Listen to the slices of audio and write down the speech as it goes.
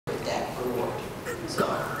So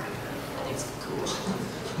I think it's cool.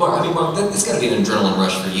 Mark, that's got to be an adrenaline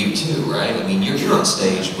rush for you too, right? I mean, you're on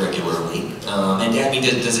stage regularly, and I mean,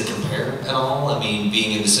 does it compare at all? I mean,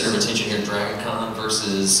 being in the center of attention here at DragonCon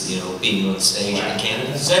versus, you know, being on stage in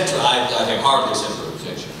Canada? I think hardly central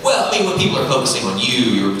attention. Well, I mean, when people are focusing on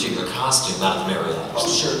you, your particular costume, not the Marriott. Oh,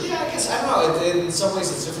 sure. Yeah, I guess, I don't know, in some ways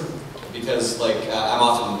it's different because, like, I'm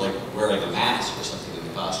often, like, wearing a mask or something in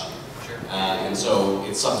the costume. Sure. And so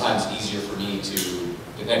it's sometimes easier for me to,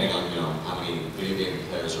 depending on, you know, how many video game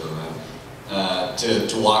players are around,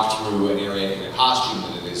 to walk through an area in a costume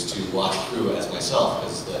than it is to walk through as myself.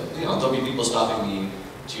 Because, you know, there'll be people stopping me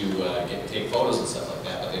to take photos and stuff like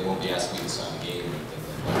that, but they won't be asking me to sign a game or anything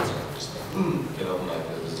like that. So I'm just like, get over like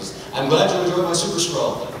it was just, I'm glad you enjoyed my Super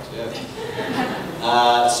Scroll.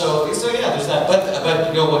 Yeah. So yeah, there's that.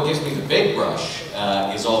 But you know, what gives me the big rush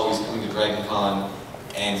is always coming to DragonCon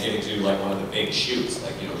and getting to do like one of the big shoots,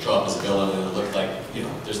 like, you know, show up as a villain and it look like, you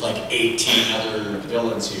know, there's like 18 other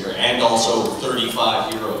villains here and also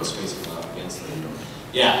 35 heroes facing off against them.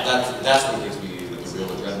 Yeah, that's what gives me the real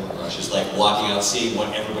adrenaline rush, is like walking out, seeing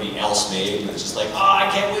what everybody else made, and it's just like, oh, I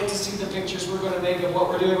can't wait to see the pictures we're going to make of what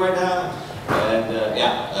we're doing right now. And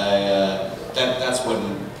yeah, that's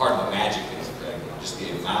when part of the magic is, just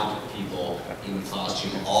the amount of people in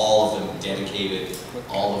costume, all of them dedicated,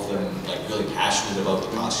 all of them like really passionate about the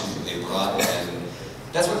costume that they brought, and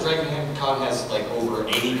that's what DragonCon has like over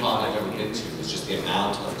any con I've ever been to, is just the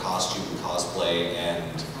amount of costume and cosplay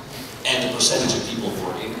and the percentage of people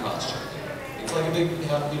who are in costume. It's like a big, you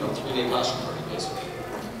know, 3-day costume party basically.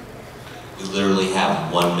 We literally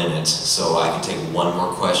have 1 minute, so I can take one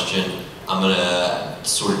more question. I'm gonna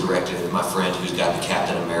sort of direct it at my friend who's got the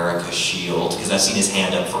Captain America shield, because I've seen his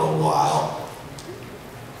hand up for a while.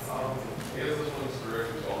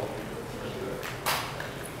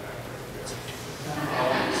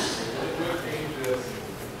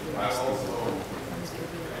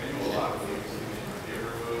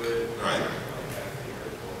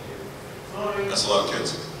 That's a lot of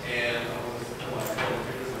kids.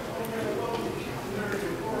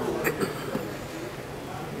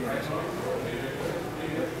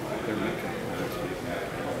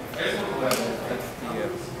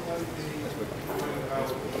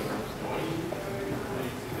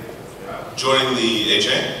 Joining the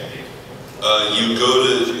HA, you go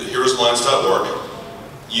to heroesalliance.org,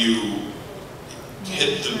 you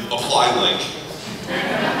hit the apply link, you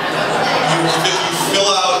fill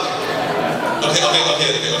out. Okay.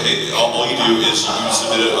 All you do is you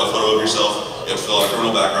submit a photo of yourself. You have to fill out a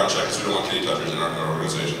criminal background check because we don't want kitty touchers in our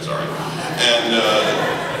organization. Sorry, and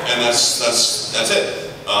that's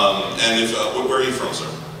it. And if where are you from, sir?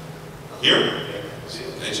 Here.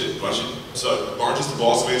 HA. Why don't you? So Margie's the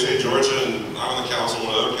boss of HA Georgia, and I'm on the council.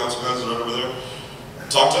 One of the other council guys is right over there.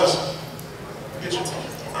 Talk to us. Get you.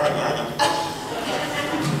 All right.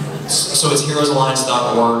 So it's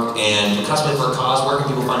heroesalliance.org, and Cosplay for a Cause. Where can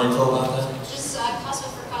people find info about that? Just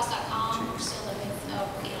cosplayforacause.com. We're still working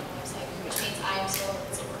on the website, which means I'm still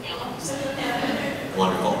working on the website.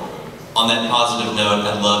 Wonderful. On that positive note,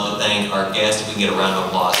 I'd love to thank our guest. If we can get a round of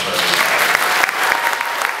applause for her.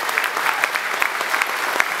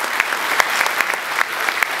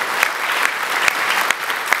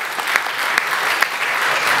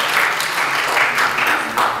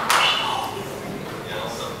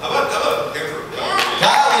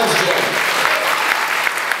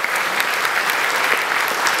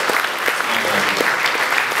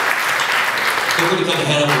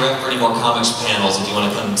 More comics panels if you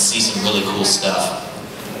want to come see some really cool stuff.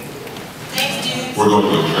 Thanks, dude. We're going to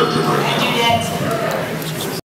do a character break.